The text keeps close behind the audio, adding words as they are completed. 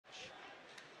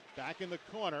Back in the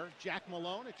corner, Jack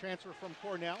Malone, a transfer from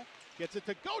Cornell, gets it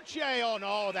to Gauthier. Oh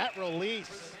no, that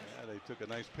release. Yeah, they took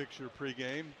a nice picture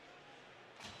pregame.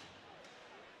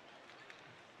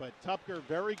 But Tupker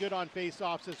very good on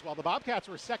faceoffs as well. The Bobcats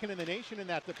were second in the nation in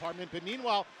that department. But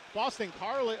meanwhile, Boston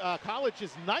College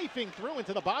is knifing through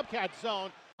into the Bobcat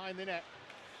zone behind the net.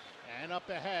 And up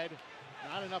ahead,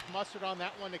 not enough mustard on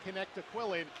that one to connect to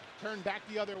Quillen. Turned back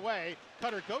the other way.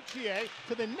 Cutter Gauthier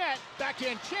to the net.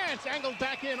 Backhand chance. Angled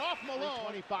back in off Malone.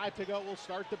 25 to go. Will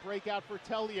start the breakout for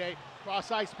Tellier.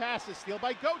 Cross ice passes. Steal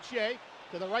by Gauthier.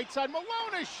 To the right side.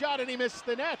 Malone is shot and he missed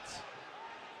the net.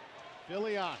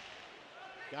 Villian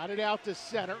got it out to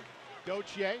center.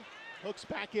 Gauthier hooks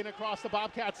back in across the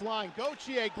Bobcats line.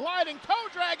 Gauthier gliding, toe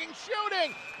dragging,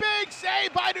 shooting. Big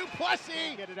save by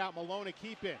Duplessis. Get it out. Malone to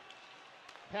keep it.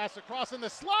 Pass across in the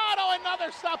slot. Oh, another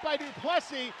stop by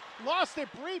Duplessis. Lost it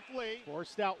briefly.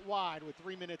 Forced out wide with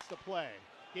 3 minutes to play.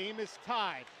 Game is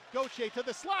tied. Gauthier to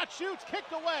the slot, shoots,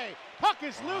 kicked away. Puck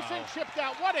is loose and chipped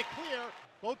out. What a clear.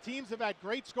 Both teams have had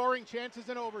great scoring chances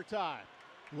in overtime.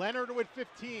 Leonard with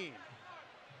 15.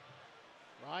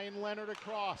 Ryan Leonard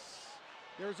across.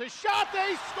 There's a shot.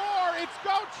 They score. It's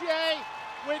Gauthier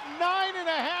with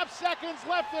 9.5 seconds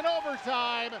left in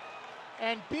overtime.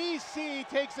 And BC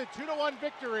takes a 2-1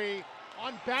 victory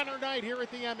on banner night here at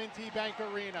the M&T Bank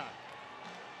Arena.